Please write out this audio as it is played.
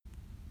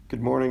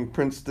Good morning,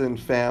 Princeton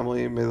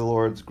family. May the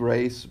Lord's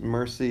grace,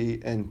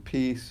 mercy, and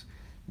peace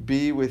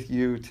be with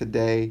you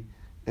today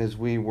as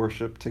we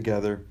worship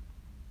together.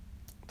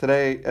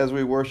 Today, as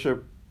we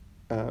worship,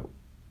 uh,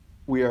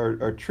 we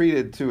are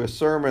treated to a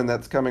sermon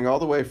that's coming all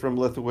the way from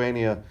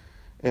Lithuania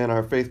and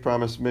our Faith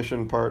Promise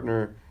mission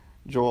partner,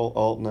 Joel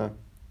Altna.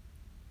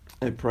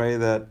 I pray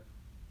that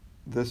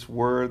this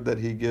word that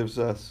he gives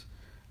us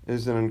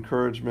is an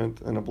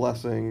encouragement and a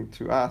blessing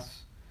to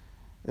us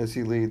as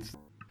he leads.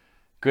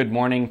 Good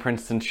morning,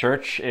 Princeton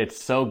Church. It's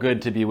so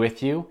good to be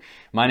with you.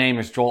 My name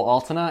is Joel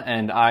Altena,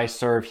 and I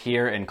serve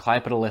here in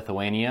Klaipėda,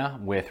 Lithuania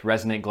with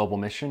Resonate Global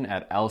Mission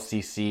at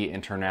LCC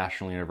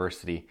International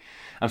University.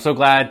 I'm so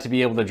glad to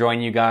be able to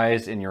join you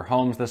guys in your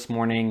homes this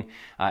morning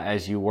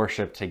as you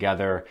worship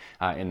together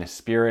in the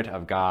Spirit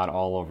of God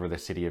all over the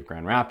city of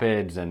Grand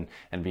Rapids and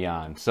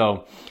beyond.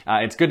 So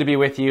it's good to be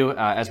with you.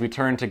 As we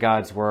turn to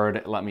God's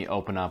Word, let me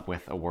open up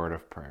with a word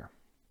of prayer.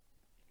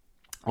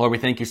 Lord, we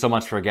thank you so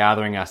much for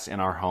gathering us in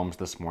our homes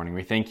this morning.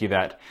 We thank you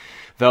that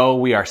though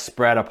we are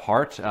spread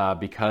apart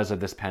because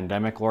of this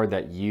pandemic, Lord,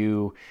 that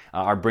you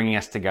are bringing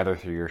us together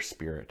through your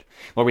Spirit.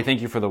 Lord, we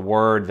thank you for the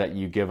word that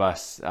you give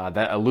us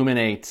that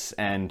illuminates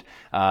and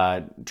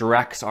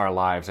directs our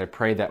lives. I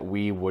pray that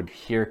we would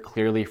hear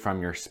clearly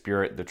from your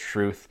Spirit the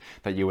truth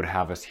that you would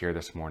have us hear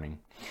this morning.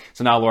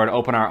 So now, Lord,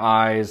 open our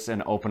eyes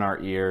and open our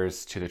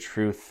ears to the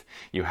truth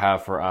you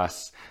have for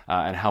us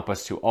and help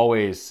us to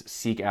always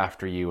seek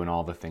after you in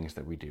all the things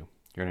that we do. In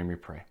your name we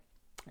pray.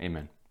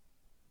 Amen.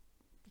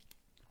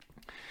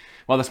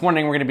 Well, this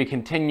morning we're going to be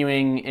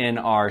continuing in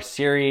our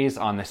series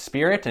on the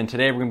Spirit, and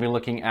today we're going to be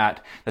looking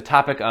at the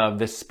topic of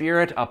the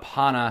Spirit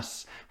upon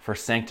us for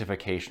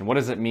sanctification. What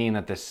does it mean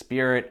that the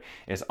Spirit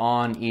is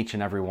on each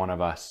and every one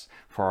of us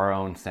for our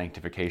own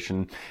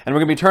sanctification? And we're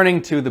going to be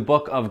turning to the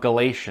book of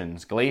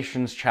Galatians,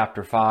 Galatians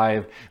chapter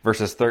 5,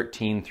 verses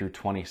 13 through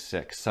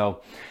 26.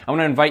 So I want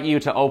to invite you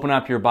to open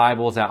up your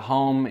Bibles at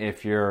home.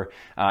 If you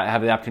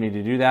have the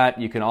opportunity to do that,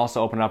 you can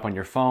also open it up on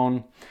your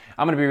phone.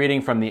 I'm going to be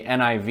reading from the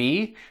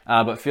NIV,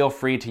 but feel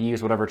free to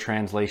use whatever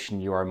translation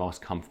you are most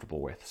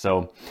comfortable with.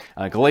 So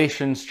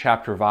Galatians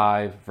chapter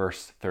 5,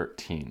 verse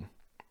 13.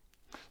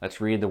 Let's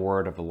read the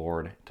word of the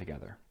Lord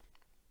together.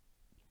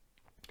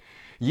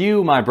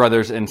 You, my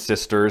brothers and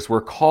sisters,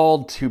 were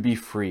called to be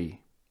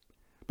free.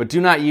 But do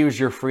not use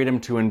your freedom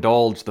to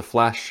indulge the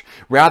flesh.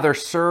 Rather,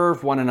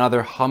 serve one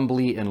another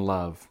humbly in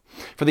love.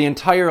 For the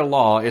entire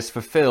law is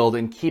fulfilled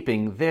in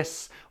keeping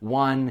this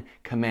one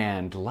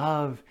command: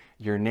 love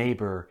your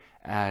neighbor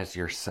as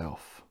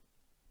yourself.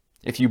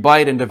 If you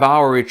bite and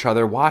devour each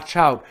other, watch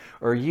out,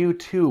 or you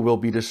too will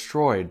be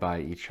destroyed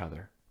by each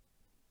other.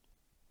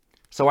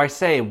 So I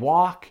say,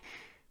 walk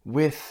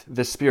with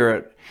the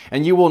Spirit,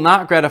 and you will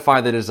not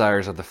gratify the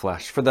desires of the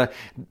flesh. For the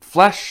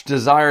flesh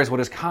desires what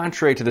is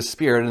contrary to the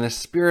Spirit, and the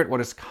Spirit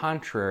what is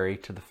contrary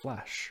to the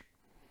flesh.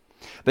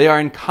 They are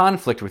in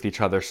conflict with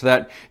each other, so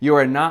that you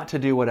are not to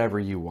do whatever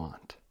you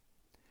want.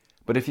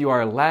 But if you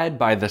are led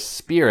by the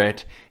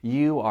Spirit,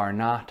 you are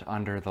not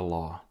under the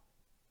law.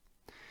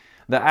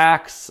 The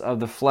acts of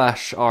the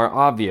flesh are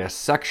obvious: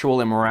 sexual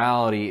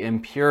immorality,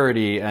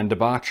 impurity and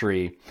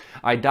debauchery,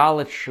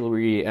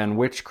 idolatry and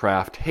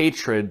witchcraft,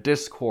 hatred,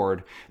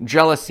 discord,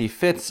 jealousy,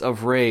 fits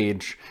of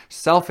rage,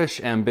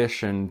 selfish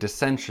ambition,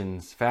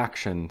 dissensions,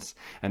 factions,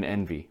 and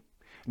envy,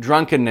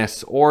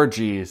 drunkenness,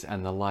 orgies,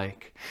 and the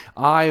like.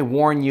 I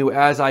warn you,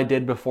 as I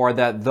did before,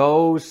 that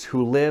those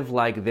who live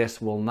like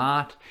this will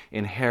not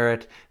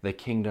inherit the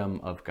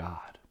kingdom of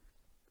God.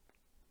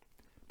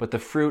 But the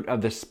fruit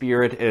of the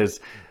Spirit is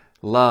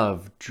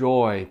love,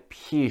 joy,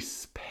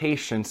 peace,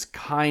 patience,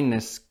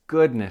 kindness,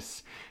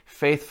 goodness,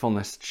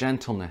 faithfulness,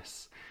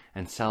 gentleness,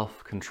 and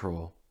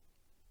self-control.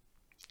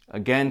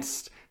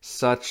 Against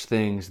such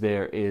things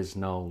there is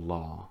no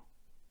law.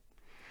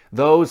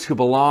 Those who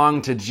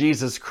belong to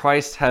Jesus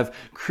Christ have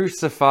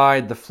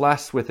crucified the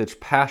flesh with its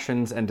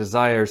passions and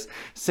desires.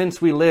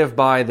 Since we live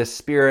by the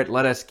Spirit,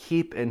 let us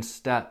keep in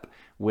step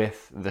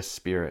with the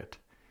Spirit.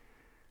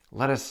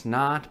 Let us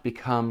not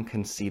become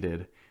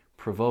conceited,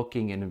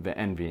 provoking and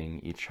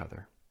envying each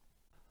other.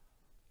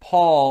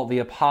 Paul, the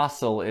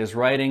apostle, is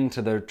writing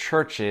to the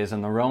churches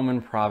in the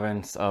Roman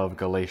province of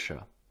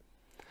Galatia.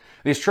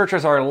 These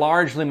churches are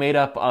largely made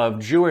up of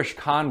Jewish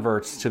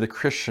converts to the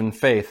Christian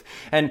faith.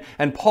 And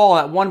Paul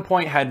at one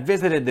point had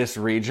visited this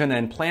region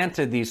and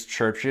planted these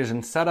churches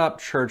and set up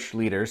church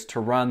leaders to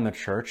run the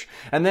church.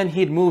 And then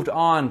he'd moved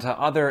on to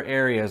other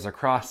areas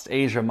across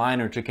Asia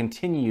Minor to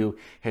continue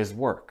his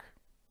work.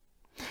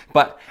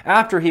 But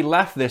after he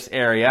left this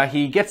area,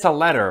 he gets a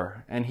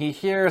letter and he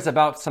hears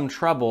about some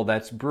trouble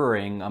that's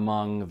brewing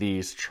among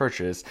these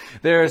churches.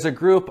 There is a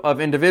group of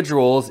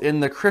individuals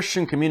in the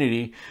Christian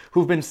community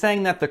who've been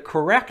saying that the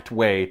correct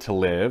way to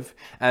live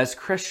as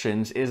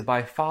Christians is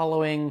by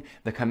following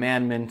the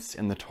commandments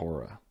in the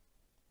Torah.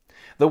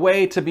 The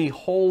way to be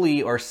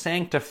holy or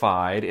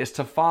sanctified is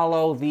to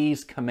follow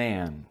these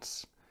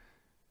commands.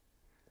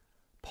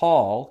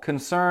 Paul,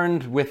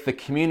 concerned with the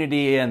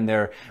community and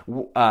their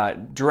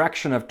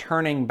direction of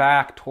turning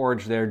back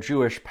towards their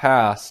Jewish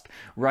past,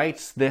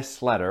 writes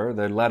this letter,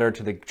 the letter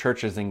to the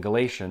churches in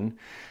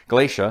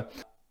Galatia,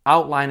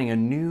 outlining a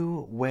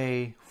new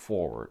way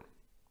forward.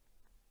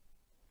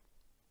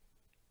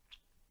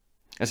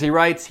 As he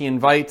writes, he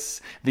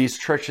invites these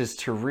churches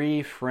to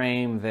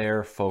reframe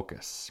their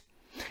focus.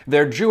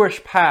 Their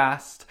Jewish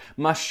past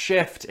must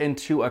shift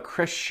into a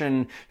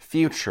Christian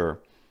future.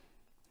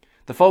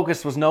 The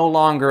focus was no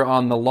longer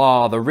on the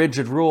law, the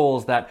rigid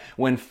rules that,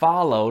 when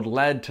followed,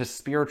 led to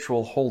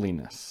spiritual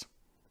holiness.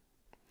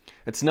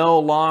 It's no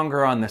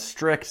longer on the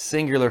strict,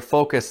 singular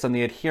focus on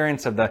the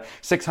adherence of the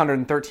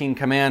 613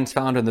 commands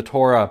found in the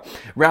Torah.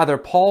 Rather,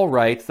 Paul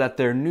writes that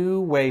their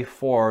new way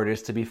forward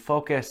is to be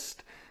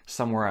focused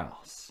somewhere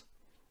else.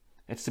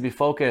 It's to be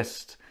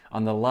focused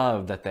on the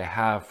love that they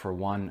have for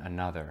one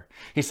another.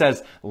 He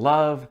says,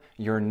 love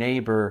your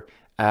neighbor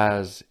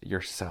as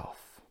yourself.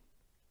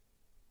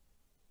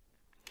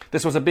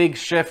 This was a big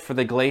shift for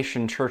the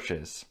Galatian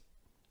churches.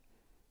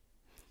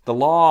 The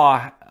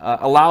law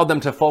allowed them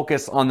to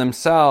focus on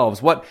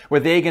themselves. What were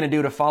they going to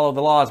do to follow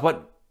the laws?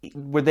 What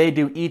would they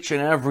do each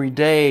and every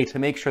day to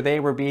make sure they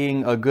were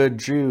being a good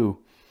Jew?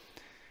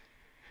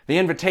 The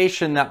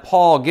invitation that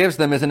Paul gives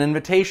them is an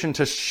invitation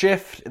to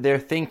shift their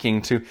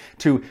thinking, to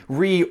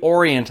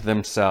reorient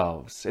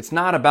themselves. It's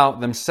not about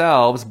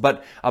themselves,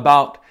 but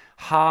about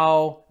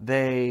how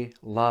they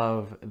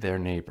love their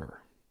neighbor,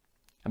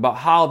 about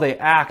how they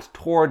act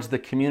towards the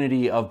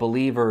community of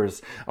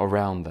believers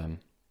around them.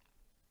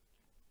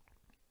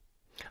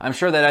 I'm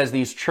sure that as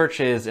these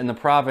churches in the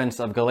province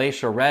of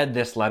Galatia read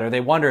this letter,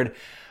 they wondered,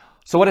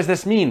 so what does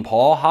this mean,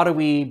 Paul? How do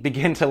we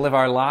begin to live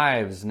our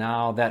lives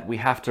now that we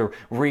have to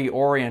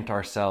reorient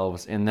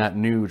ourselves in that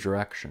new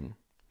direction?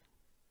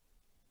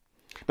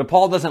 But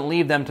Paul doesn't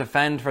leave them to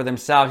fend for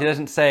themselves. He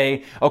doesn't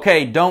say,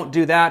 okay, don't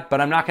do that,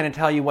 but I'm not going to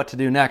tell you what to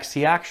do next.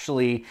 He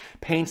actually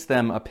paints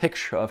them a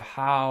picture of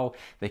how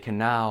they can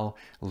now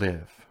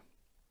live.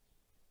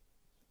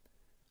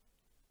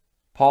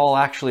 Paul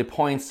actually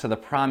points to the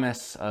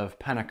promise of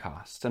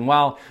Pentecost. And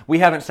while we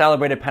haven't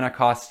celebrated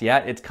Pentecost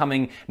yet, it's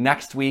coming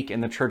next week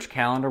in the church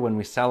calendar when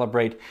we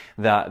celebrate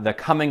the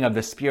coming of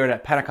the Spirit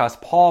at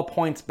Pentecost. Paul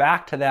points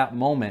back to that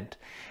moment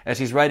as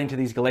he's writing to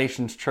these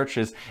Galatians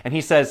churches. And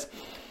he says,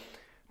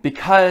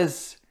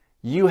 because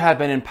you have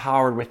been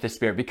empowered with the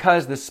Spirit,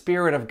 because the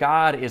Spirit of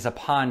God is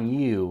upon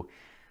you,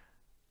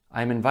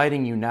 I'm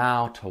inviting you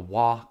now to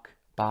walk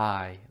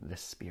by the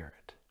Spirit.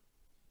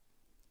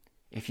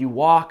 If you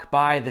walk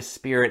by the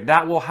Spirit,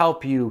 that will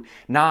help you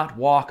not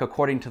walk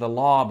according to the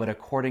law, but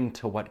according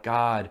to what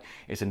God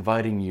is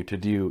inviting you to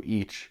do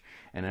each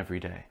and every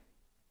day.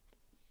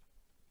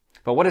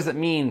 But what does it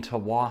mean to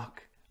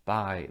walk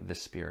by the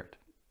Spirit?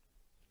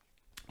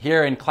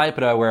 Here in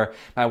Klaipeda, where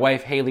my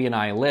wife Haley and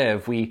I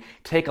live, we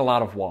take a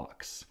lot of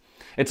walks.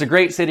 It's a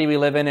great city we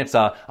live in. It's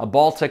a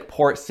Baltic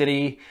port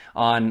city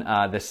on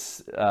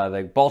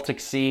the Baltic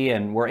Sea,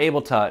 and we're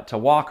able to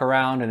walk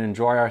around and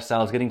enjoy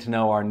ourselves, getting to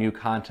know our new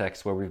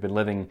context where we've been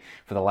living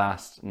for the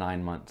last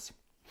 9 months.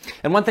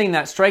 And one thing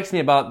that strikes me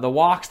about the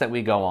walks that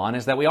we go on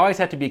is that we always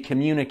have to be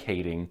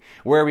communicating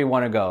where we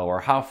want to go, or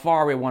how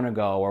far we want to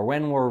go, or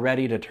when we're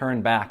ready to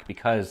turn back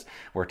because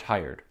we're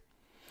tired.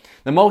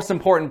 The most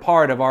important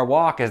part of our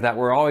walk is that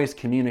we're always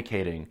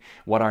communicating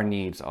what our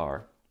needs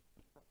are.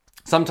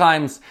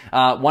 Sometimes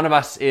one of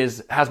us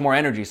has more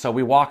energy, so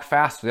we walk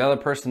faster. The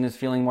other person is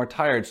feeling more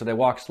tired, so they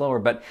walk slower.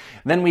 But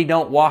then we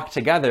don't walk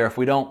together if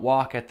we don't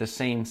walk at the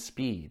same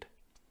speed.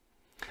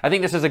 I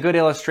think this is a good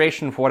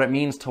illustration for what it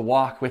means to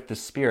walk with the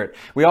Spirit.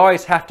 We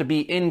always have to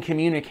be in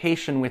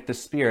communication with the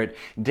Spirit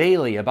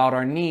daily about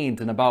our needs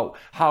and about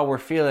how we're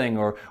feeling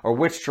or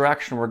which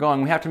direction we're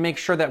going. We have to make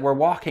sure that we're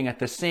walking at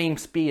the same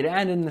speed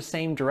and in the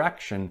same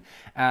direction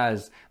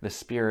as the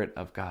Spirit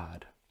of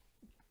God.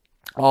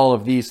 All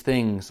of these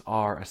things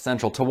are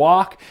essential. To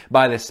walk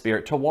by the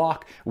Spirit, to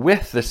walk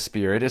with the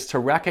Spirit, is to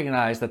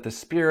recognize that the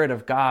Spirit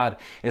of God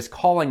is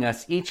calling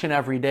us each and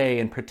every day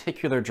in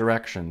particular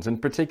directions, in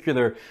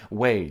particular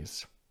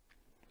ways.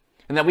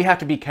 And that we have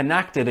to be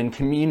connected and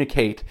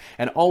communicate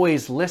and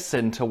always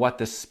listen to what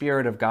the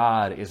Spirit of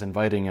God is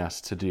inviting us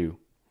to do.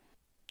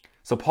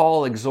 So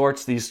Paul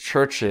exhorts these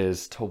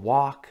churches to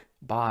walk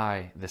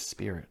by the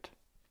Spirit.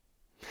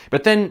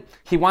 But then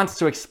he wants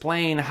to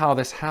explain how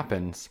this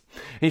happens.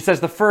 He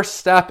says the first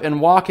step in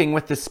walking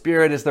with the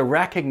Spirit is the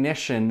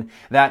recognition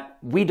that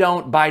we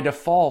don't by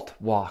default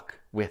walk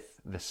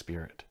with the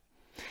Spirit.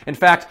 In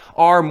fact,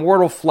 our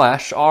mortal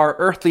flesh, our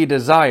earthly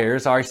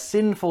desires, our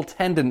sinful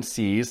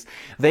tendencies,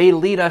 they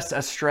lead us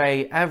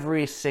astray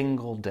every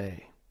single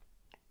day.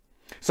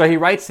 So he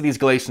writes to these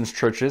Galatians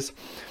churches,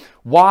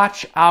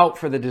 watch out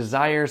for the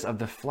desires of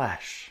the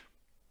flesh.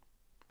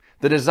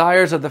 the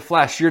desires of the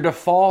flesh, your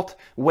default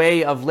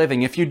way of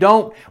living. If you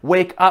don't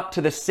wake up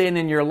to the sin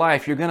in your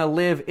life, you're going to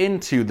live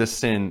into the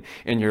sin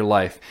in your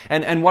life.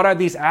 And what are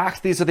these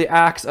acts? These are the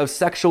acts of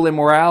sexual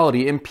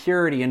immorality,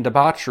 impurity and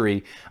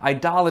debauchery,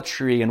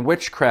 idolatry and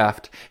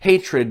witchcraft,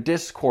 hatred,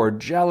 discord,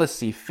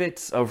 jealousy,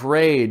 fits of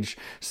rage,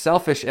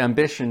 selfish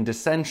ambition,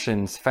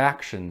 dissensions,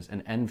 factions,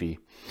 and envy,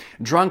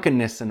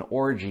 drunkenness and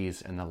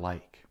orgies and the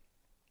like.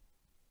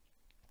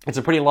 It's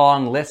a pretty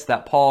long list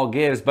that Paul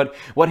gives, but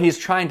what he's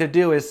trying to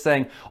do is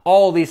saying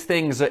all these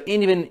things,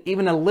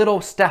 even a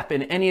little step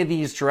in any of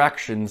these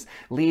directions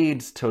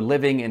leads to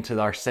living into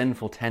our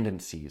sinful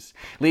tendencies,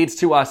 leads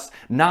to us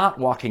not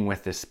walking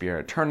with the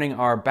Spirit, turning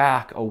our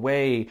back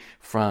away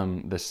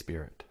from the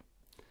Spirit.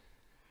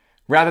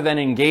 Rather than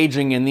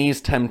engaging in these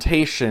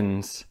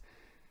temptations,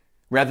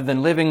 rather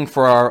than living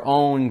for our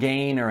own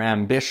gain or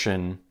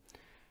ambition,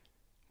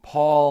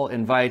 Paul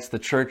invites the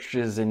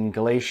churches in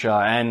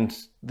Galatia and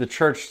the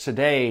church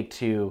today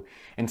to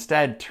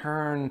instead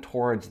turn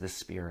towards the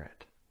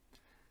Spirit,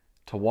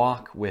 to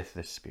walk with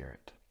the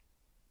Spirit.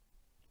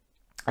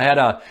 I had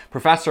a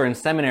professor in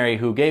seminary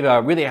who gave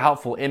a really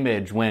helpful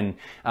image when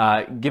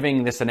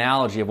giving this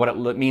analogy of what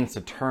it means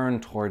to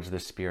turn towards the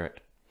Spirit.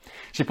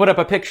 She put up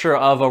a picture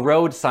of a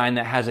road sign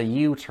that has a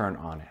U-turn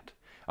on it,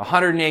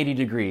 180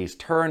 degrees,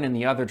 turn in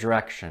the other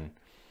direction.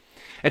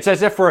 It's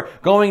as if we're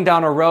going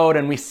down a road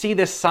and we see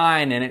this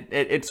sign and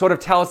it sort of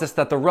tells us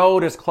that the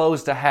road is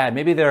closed ahead.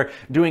 Maybe they're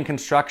doing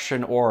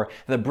construction or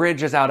the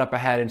bridge is out up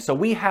ahead. And so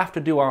we have to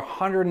do our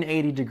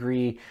 180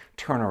 degree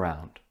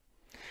turnaround.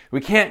 We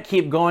can't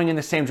keep going in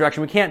the same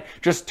direction. We can't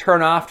just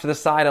turn off to the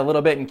side a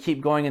little bit and keep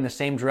going in the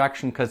same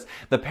direction because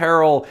the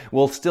peril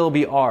will still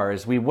be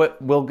ours.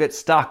 We'll get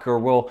stuck or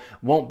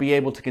won't be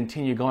able to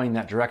continue going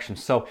that direction.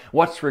 So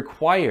what's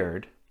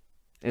required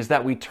is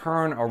that we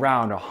turn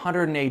around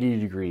 180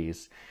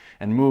 degrees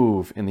and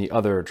move in the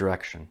other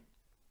direction.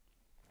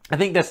 I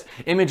think this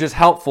image is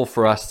helpful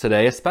for us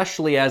today,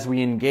 especially as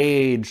we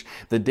engage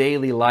the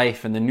daily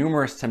life and the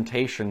numerous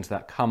temptations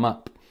that come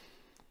up.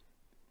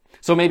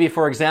 So maybe,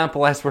 for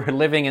example, as we're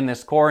living in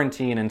this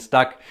quarantine and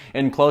stuck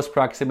in close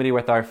proximity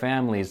with our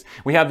families,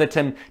 we have the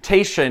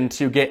temptation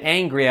to get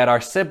angry at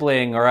our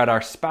sibling or at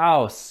our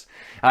spouse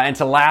and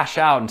to lash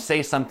out and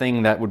say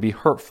something that would be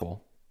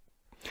hurtful.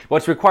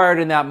 What's required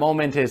in that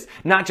moment is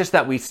not just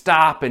that we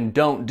stop and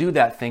don't do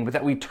that thing, but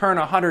that we turn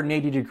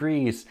 180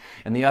 degrees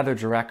in the other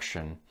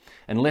direction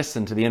and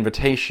listen to the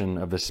invitation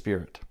of the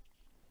Spirit.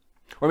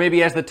 Or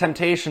maybe as the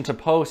temptation to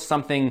post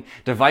something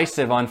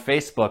divisive on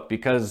Facebook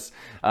because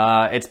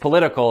it's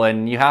political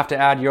and you have to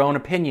add your own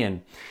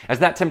opinion. As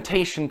that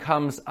temptation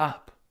comes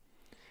up,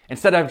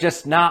 instead of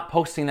just not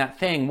posting that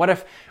thing, what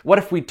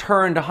if we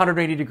turned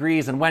 180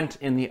 degrees and went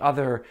in the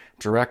other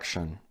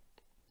direction?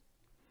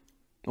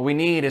 What we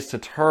need is to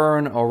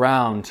turn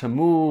around, to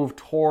move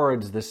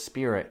towards the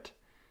Spirit,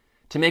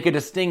 to make a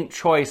distinct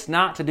choice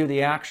not to do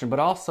the action, but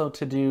also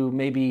to do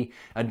maybe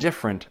a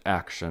different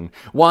action,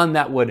 one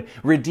that would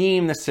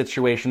redeem the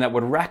situation, that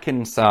would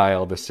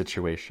reconcile the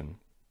situation.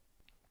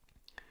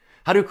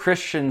 How do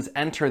Christians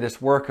enter this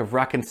work of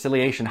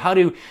reconciliation? How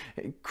do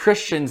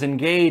Christians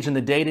engage in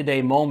the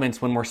day-to-day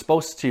moments when we're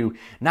supposed to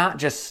not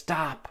just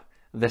stop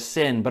the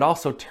sin, but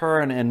also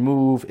turn and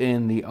move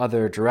in the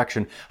other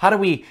direction? How do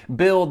we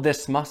build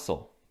this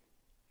muscle?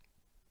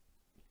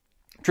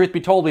 Truth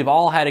be told, we've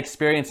all had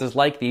experiences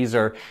like these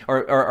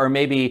or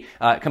maybe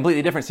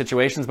completely different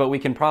situations, but we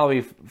can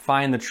probably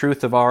find the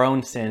truth of our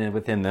own sin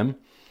within them.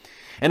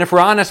 And if we're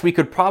honest, we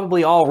could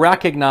probably all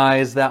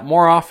recognize that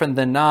more often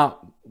than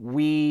not,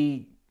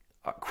 we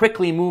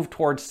quickly move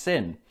towards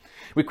sin.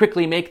 We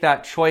quickly make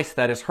that choice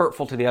that is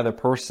hurtful to the other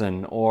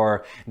person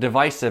or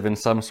divisive in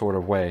some sort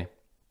of way.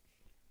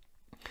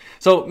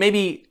 So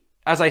maybe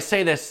as I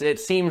say this, it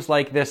seems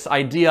like this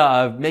idea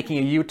of making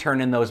a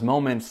U-turn in those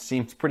moments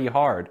seems pretty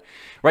hard,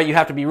 right? You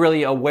have to be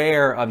really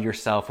aware of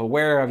yourself,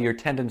 aware of your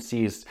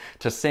tendencies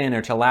to sin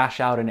or to lash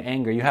out in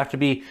anger. You have to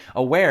be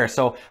aware.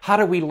 So how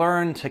do we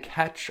learn to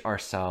catch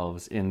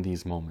ourselves in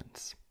these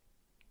moments?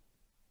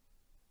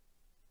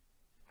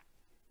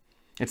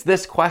 It's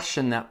this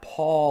question that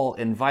Paul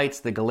invites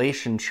the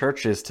Galatian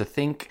churches to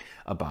think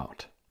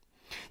about.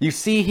 You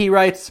see, he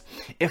writes,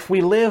 if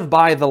we live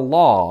by the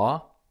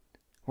law,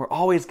 we're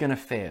always going to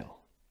fail.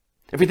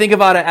 If we think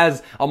about it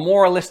as a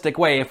moralistic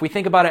way, if we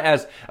think about it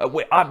as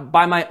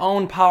by my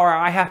own power,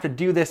 I have to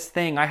do this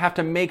thing, I have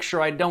to make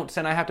sure I don't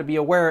sin, I have to be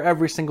aware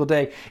every single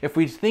day. If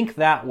we think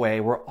that way,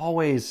 we're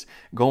always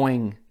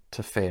going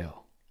to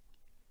fail.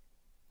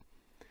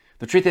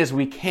 The truth is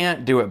we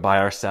can't do it by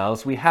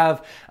ourselves. We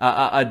have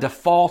a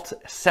default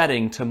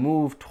setting to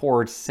move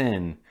towards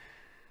sin,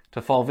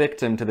 to fall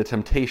victim to the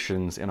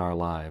temptations in our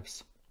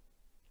lives.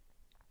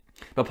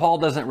 But Paul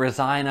doesn't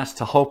resign us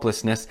to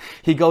hopelessness.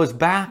 He goes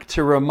back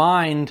to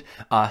remind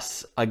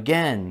us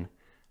again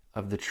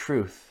of the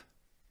truth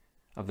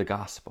of the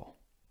gospel.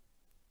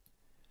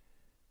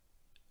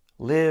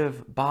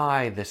 Live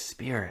by the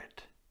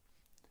Spirit.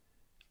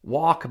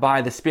 walk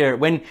by the Spirit.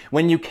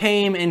 When you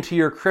came into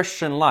your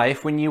Christian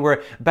life, when you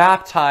were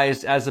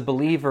baptized as a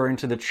believer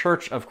into the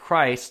Church of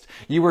Christ,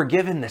 you were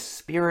given the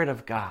Spirit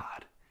of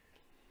God.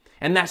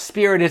 And that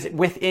Spirit is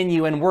within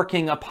you and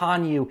working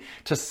upon you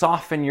to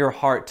soften your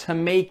heart, to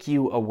make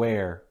you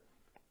aware.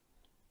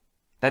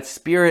 That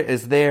Spirit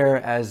is there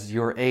as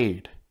your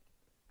aid.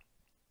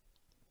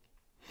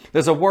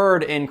 There's a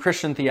word in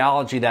Christian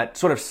theology that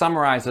sort of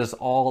summarizes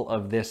all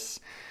of this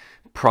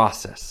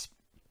process.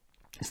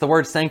 It's the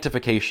word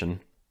sanctification.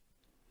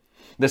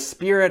 The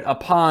Spirit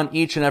upon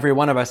each and every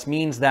one of us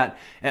means that,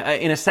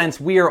 in a sense,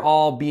 we are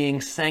all being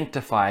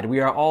sanctified.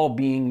 We are all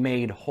being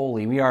made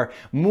holy. We are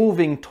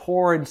moving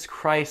towards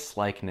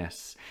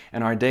Christ-likeness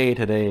in our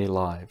day-to-day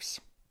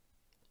lives.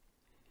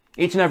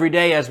 Each and every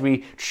day as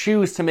we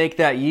choose to make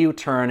that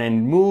U-turn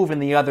and move in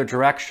the other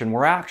direction,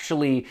 we're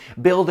actually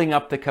building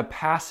up the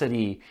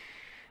capacity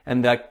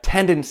and the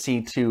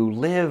tendency to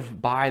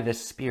live by the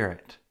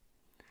Spirit,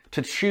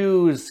 to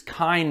choose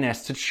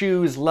kindness, to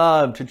choose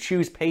love, to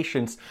choose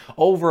patience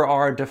over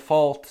our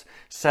default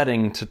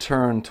setting to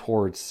turn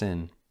towards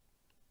sin.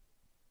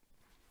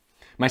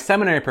 My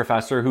seminary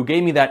professor, who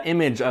gave me that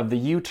image of the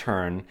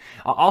U-turn,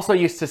 also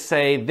used to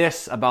say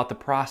this about the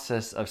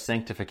process of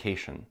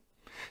sanctification.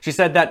 She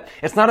said that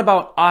it's not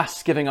about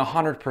us giving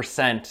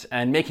 100%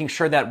 and making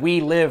sure that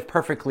we live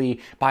perfectly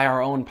by our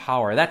own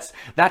power. That's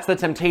the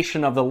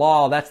temptation of the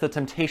law. That's the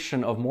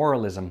temptation of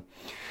moralism.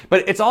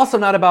 But it's also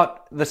not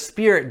about the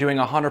Spirit doing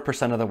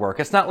 100% of the work.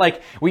 It's not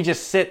like we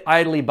just sit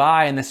idly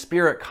by and the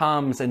Spirit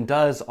comes and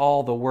does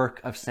all the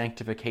work of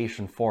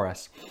sanctification for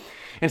us.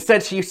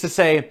 Instead, she used to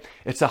say,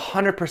 it's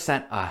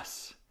 100%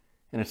 us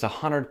and it's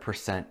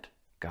 100%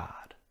 God.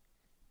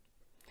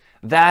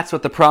 That's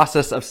what the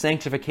process of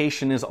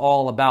sanctification is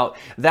all about.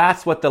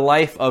 That's what the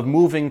life of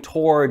moving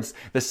towards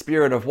the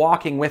Spirit, of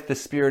walking with the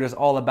Spirit is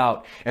all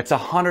about. It's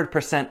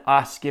 100%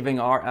 us giving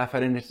our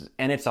effort,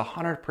 and it's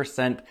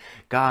 100%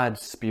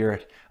 God's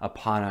Spirit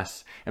upon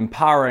us,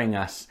 empowering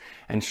us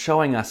and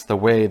showing us the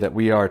way that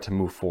we are to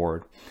move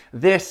forward.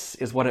 This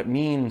is what it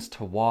means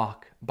to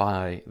walk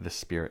by the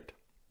Spirit.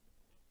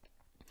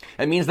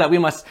 It means that we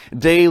must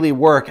daily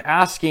work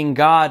asking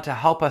God to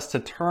help us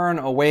to turn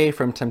away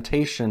from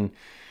temptation.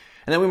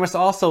 And then we must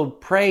also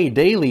pray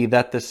daily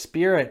that the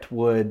Spirit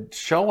would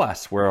show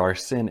us where our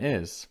sin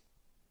is.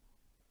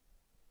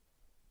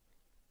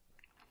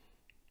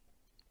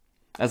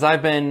 As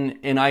I've been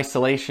in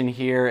isolation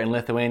here in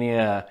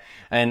Lithuania,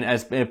 and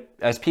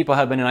as people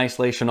have been in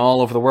isolation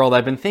all over the world,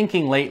 I've been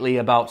thinking lately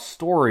about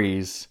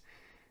stories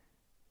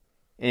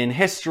in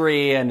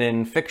history and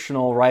in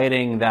fictional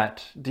writing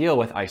that deal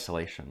with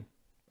isolation.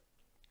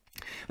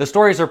 The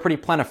stories are pretty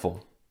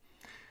plentiful.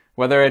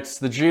 Whether it's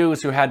the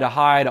Jews who had to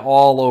hide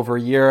all over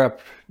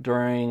Europe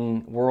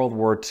during World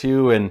War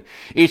II, and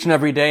each and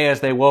every day as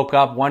they woke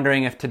up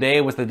wondering if today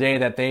was the day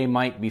that they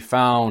might be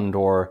found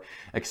or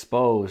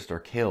exposed or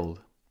killed.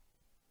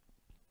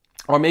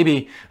 Or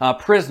maybe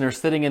prisoners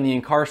sitting in the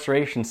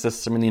incarceration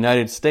system in the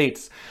United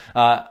States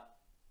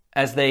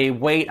as they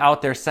wait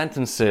out their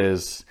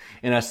sentences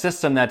in a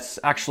system that's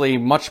actually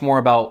much more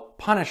about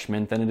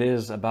punishment than it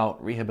is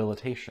about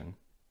rehabilitation.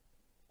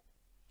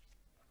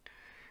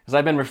 As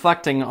I've been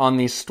reflecting on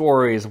these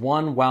stories,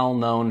 one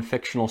well-known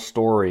fictional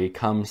story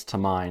comes to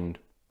mind.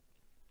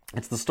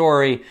 It's the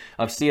story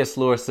of C.S.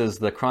 Lewis's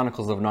The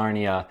Chronicles of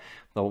Narnia,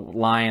 The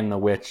Lion, the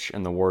Witch,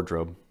 and the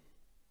Wardrobe.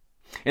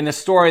 In this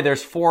story,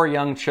 there's 4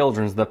 young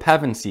children, the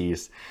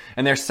Pevensies,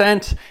 and they're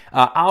sent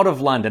out of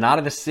London, out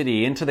of the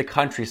city, into the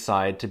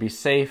countryside to be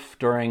safe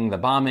during the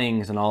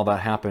bombings and all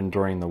that happened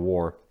during the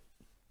war.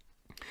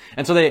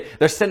 And so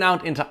they're sent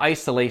out into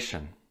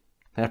isolation.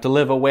 They have to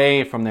live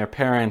away from their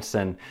parents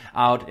and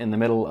out in the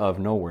middle of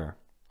nowhere.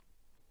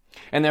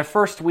 In their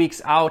first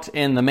weeks out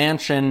in the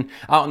mansion,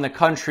 out in the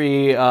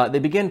country, they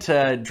begin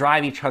to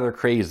drive each other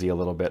crazy a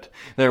little bit.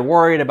 They're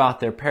worried about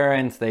their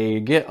parents,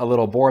 they get a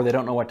little bored, they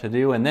don't know what to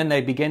do, and then they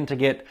begin to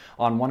get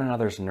on one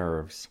another's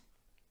nerves.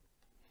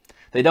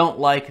 They don't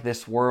like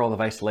this world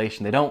of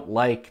isolation. They don't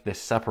like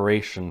this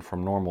separation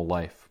from normal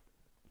life.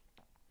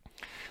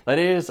 That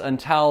is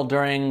until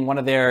during one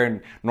of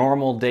their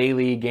normal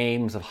daily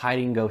games of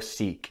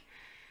hide-and-go-seek,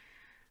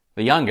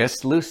 the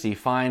youngest, Lucy,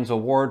 finds a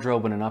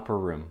wardrobe in an upper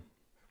room.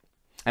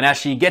 And as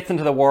she gets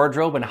into the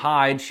wardrobe and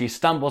hides, she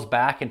stumbles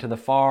back into the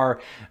far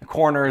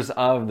corners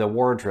of the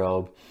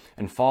wardrobe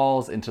and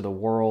falls into the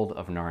world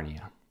of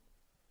Narnia.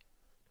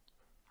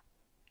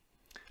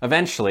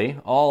 Eventually,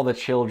 all the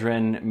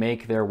children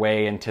make their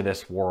way into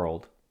this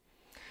world,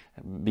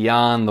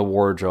 beyond the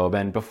wardrobe,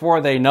 and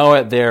before they know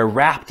it, they're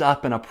wrapped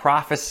up in a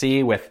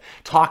prophecy with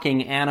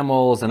talking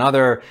animals and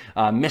other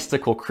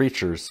mystical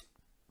creatures.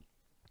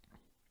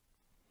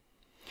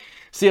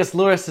 C.S.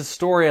 Lewis's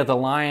story of The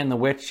Lion, the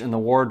Witch, and the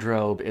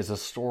Wardrobe is a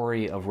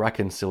story of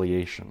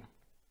reconciliation.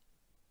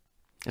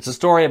 It's a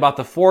story about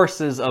the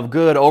forces of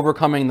good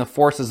overcoming the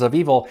forces of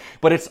evil,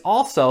 but it's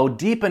also,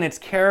 deep in its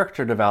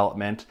character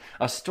development,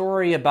 a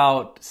story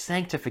about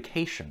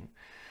sanctification,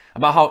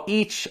 about how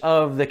each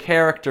of the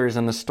characters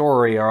in the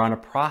story are on a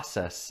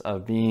process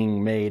of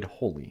being made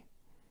holy.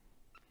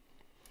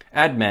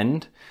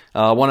 Edmund,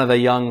 one of the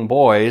young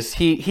boys,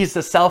 he's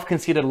the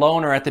self-conceited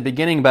loner at the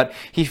beginning, but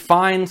he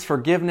finds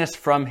forgiveness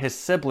from his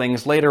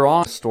siblings later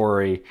on in the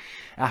story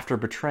after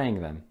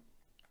betraying them.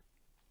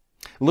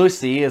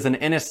 Lucy is an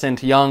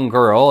innocent young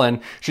girl,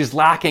 and she's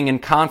lacking in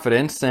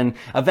confidence, and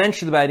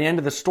eventually by the end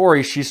of the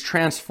story, she's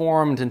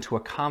transformed into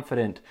a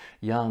confident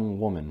young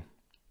woman.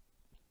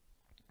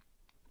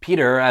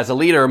 Peter, as a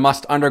leader,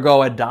 must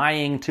undergo a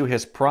dying to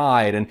his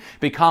pride and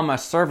become a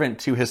servant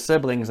to his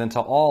siblings and to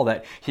all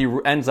that he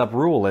ends up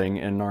ruling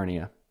in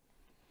Narnia.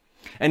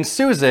 And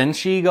Susan,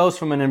 she goes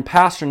from an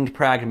impassioned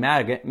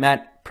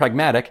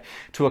pragmatic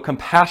to a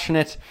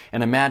compassionate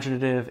and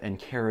imaginative and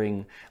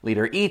caring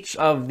leader. Each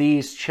of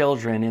these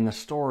children in the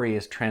story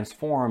is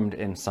transformed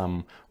in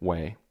some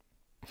way.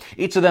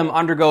 Each of them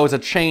undergoes a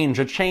change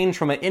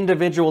from an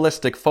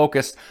individualistic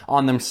focus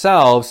on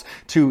themselves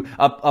to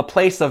a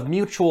place of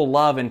mutual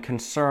love and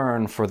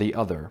concern for the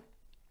other.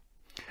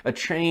 A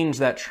change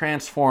that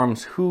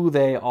transforms who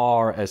they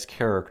are as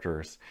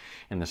characters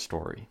in the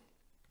story.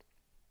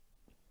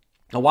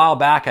 A while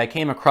back, I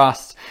came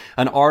across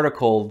an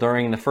article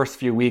during the first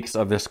few weeks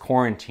of this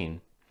quarantine.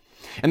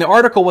 And the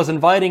article was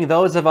inviting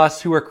those of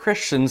us who are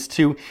Christians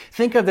to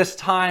think of this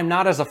time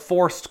not as a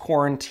forced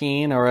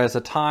quarantine or as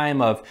a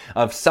time of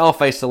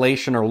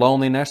self-isolation or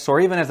loneliness or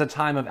even as a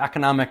time of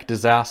economic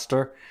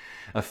disaster,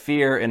 of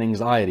fear and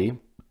anxiety,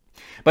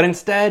 but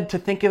instead to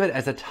think of it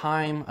as a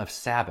time of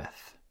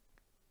Sabbath.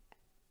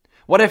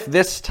 What if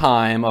this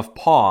time of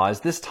pause,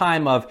 this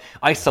time of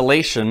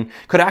isolation,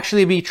 could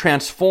actually be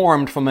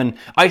transformed from an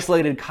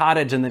isolated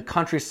cottage in the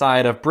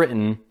countryside of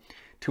Britain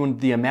to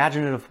the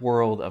imaginative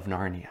world of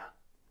Narnia?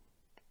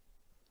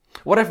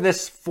 What if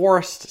this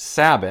forced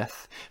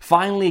Sabbath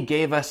finally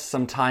gave us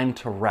some time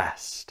to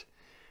rest,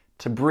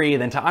 to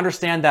breathe, and to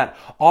understand that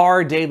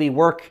our daily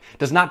work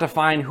does not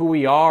define who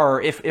we are,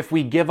 or if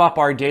we give up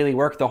our daily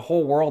work, the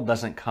whole world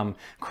doesn't come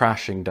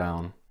crashing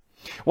down?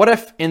 What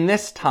if in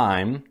this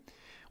time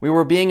we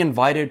were being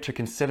invited to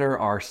consider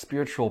our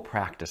spiritual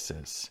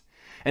practices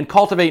and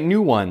cultivate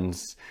new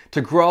ones to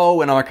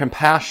grow in our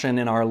compassion,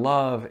 in our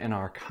love, in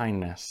our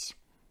kindness?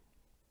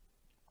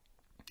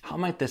 How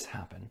might this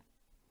happen?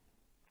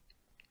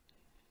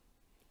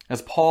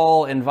 As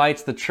Paul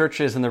invites the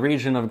churches in the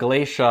region of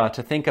Galatia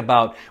to think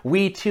about,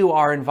 we too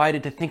are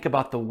invited to think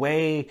about the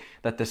way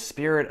that the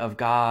Spirit of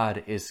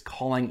God is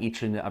calling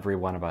each and every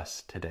one of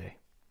us today.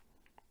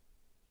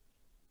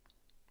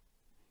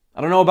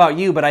 I don't know about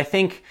you, but I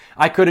think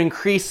I could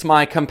increase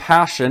my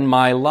compassion,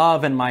 my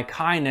love, and my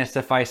kindness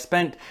if I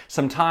spent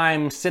some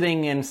time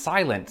sitting in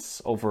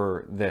silence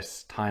over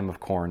this time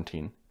of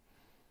quarantine.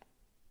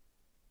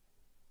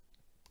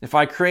 If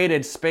I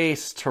created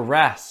space to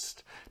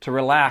rest, to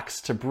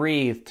relax, to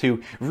breathe,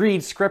 to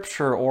read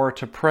scripture, or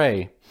to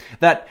pray,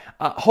 that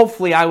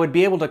hopefully I would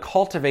be able to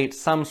cultivate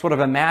some sort of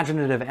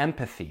imaginative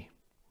empathy.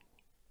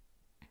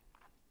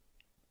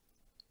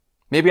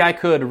 Maybe I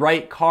could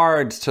write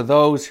cards to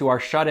those who are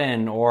shut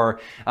in or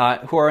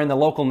who are in the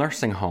local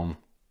nursing home.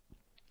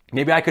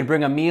 Maybe I could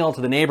bring a meal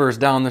to the neighbors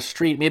down the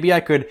street. Maybe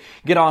I could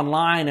get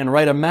online and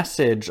write a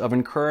message of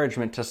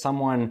encouragement to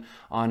someone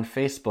on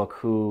Facebook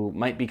who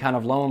might be kind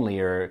of lonely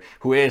or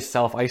who is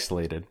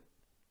self-isolated.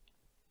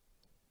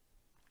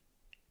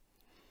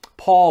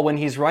 Paul, when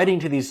he's writing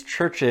to these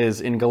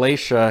churches in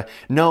Galatia,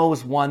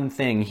 knows one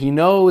thing. He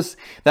knows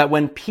that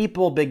when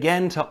people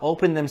begin to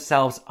open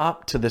themselves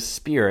up to the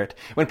Spirit,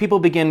 when people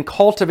begin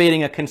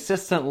cultivating a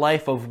consistent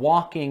life of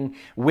walking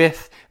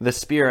with the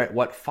Spirit,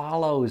 what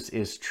follows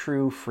is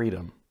true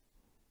freedom.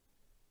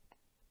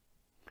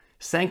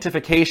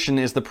 Sanctification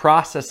is the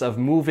process of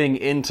moving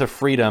into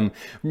freedom,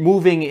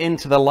 moving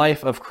into the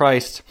life of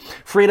Christ.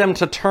 Freedom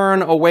to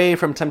turn away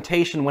from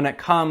temptation when it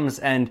comes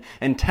and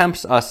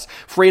tempts us.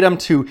 Freedom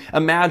to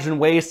imagine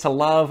ways to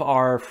love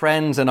our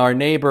friends and our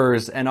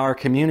neighbors and our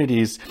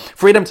communities.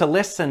 Freedom to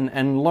listen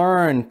and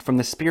learn from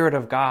the Spirit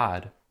of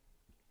God.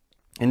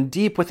 And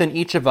deep within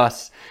each of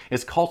us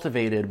is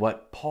cultivated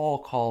what Paul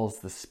calls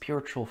the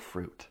spiritual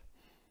fruit.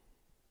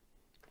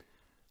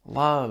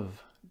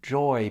 Love,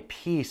 joy,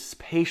 peace,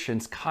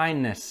 patience,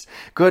 kindness,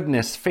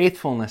 goodness,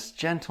 faithfulness,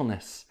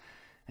 gentleness,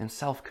 and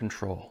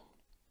self-control.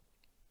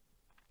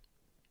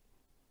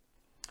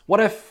 What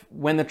if,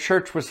 when the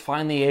church was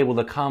finally able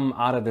to come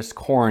out of this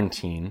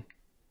quarantine,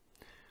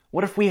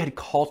 what if we had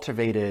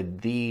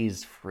cultivated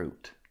these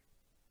fruit?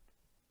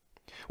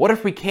 What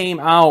if we came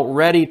out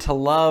ready to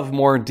love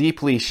more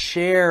deeply,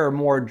 share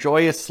more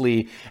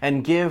joyously,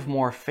 and give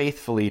more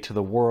faithfully to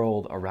the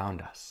world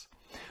around us?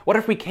 What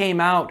if we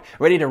came out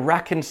ready to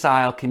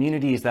reconcile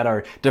communities that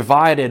are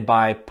divided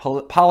by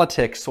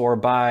politics or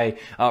by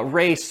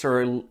race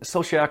or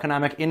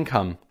socioeconomic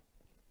income?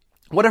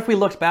 What if we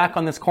looked back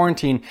on this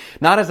quarantine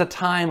not as a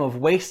time of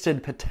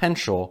wasted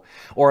potential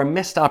or a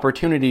missed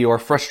opportunity or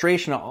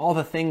frustration at all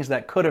the things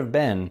that could have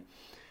been,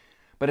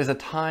 but as a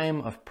time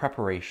of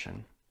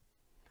preparation?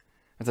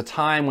 As a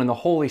time when the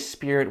Holy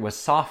Spirit was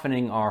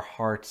softening our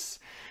hearts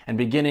and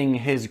beginning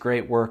His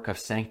great work of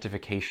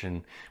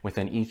sanctification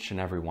within each and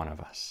every one of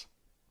us.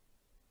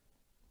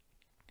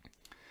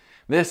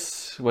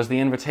 This was the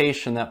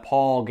invitation that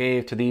Paul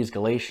gave to these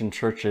Galatian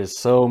churches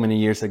so many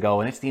years ago,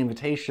 and it's the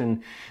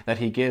invitation that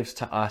he gives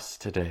to us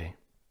today.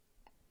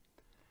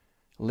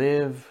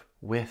 Live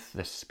with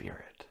the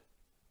Spirit.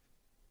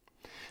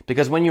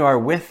 Because when you are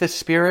with the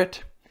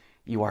Spirit,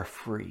 you are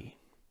free.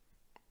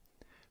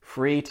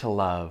 Free to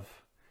love,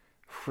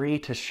 free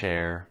to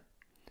share,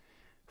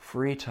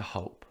 free to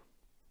hope.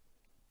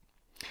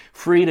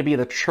 Free to be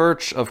the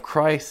church of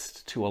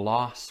Christ to a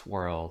lost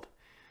world.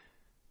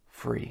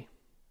 Free.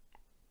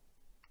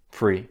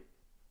 Free.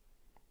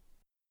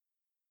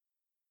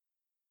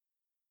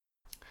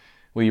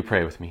 Will you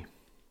pray with me?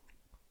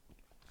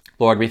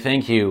 Lord, we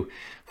thank you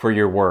for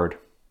your word.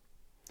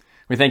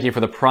 We thank you for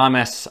the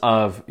promise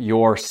of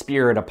your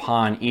Spirit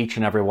upon each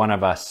and every one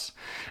of us.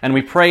 And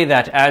we pray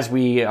that as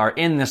we are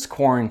in this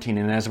quarantine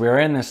and as we are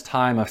in this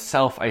time of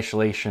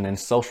self-isolation and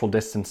social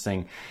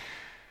distancing,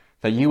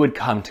 that you would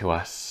come to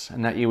us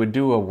and that you would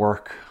do a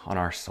work on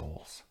our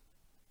souls.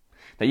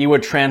 That you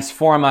would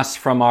transform us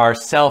from our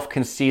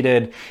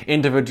self-conceited,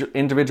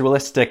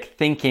 individualistic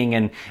thinking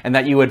and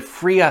that you would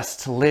free us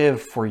to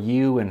live for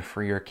you and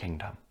for your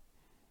kingdom.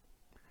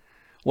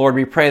 Lord,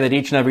 we pray that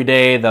each and every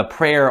day the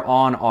prayer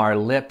on our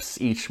lips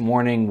each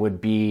morning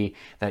would be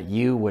that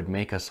you would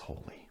make us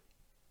holy.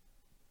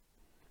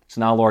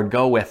 So now, Lord,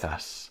 go with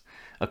us.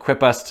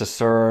 Equip us to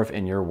serve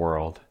in your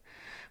world.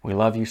 We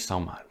love you so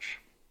much.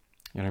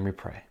 In your name we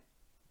pray.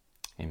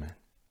 Amen.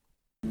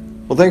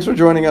 Well, thanks for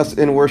joining us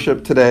in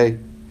worship today.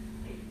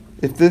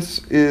 If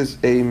this is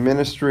a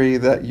ministry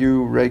that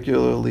you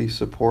regularly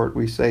support,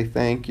 we say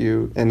thank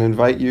you and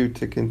invite you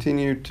to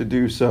continue to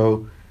do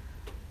so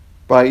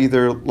by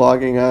either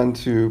logging on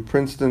to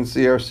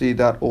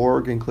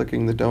princetoncrc.org and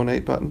clicking the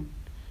donate button,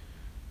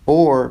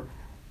 or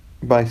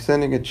by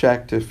sending a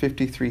check to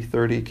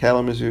 5330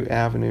 Kalamazoo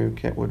Avenue,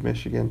 Kentwood,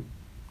 Michigan.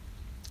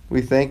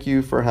 We thank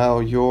you for how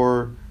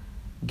your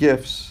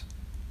gifts,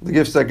 the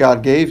gifts that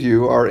God gave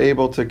you, are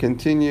able to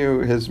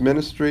continue his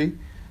ministry,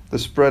 the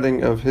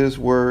spreading of his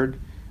word,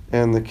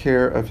 and the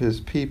care of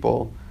his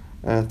people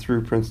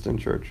through Princeton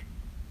Church.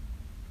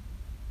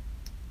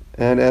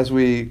 And as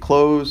we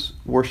close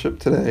worship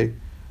today,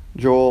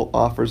 Joel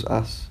offers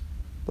us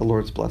the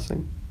Lord's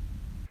blessing.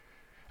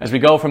 As we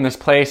go from this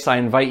place, I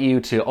invite you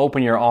to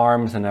open your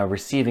arms in a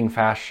receiving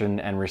fashion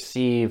and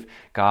receive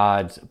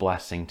God's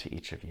blessing to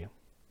each of you.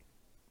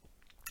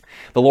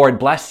 The Lord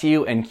bless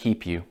you and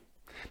keep you.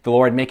 The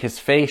Lord make his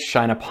face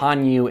shine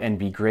upon you and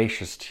be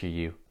gracious to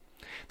you.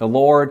 The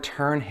Lord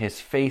turn his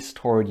face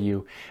toward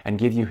you and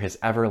give you his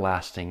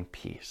everlasting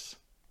peace.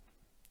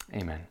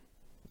 Amen.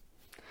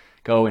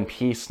 Go in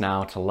peace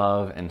now to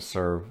love and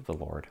serve the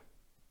Lord.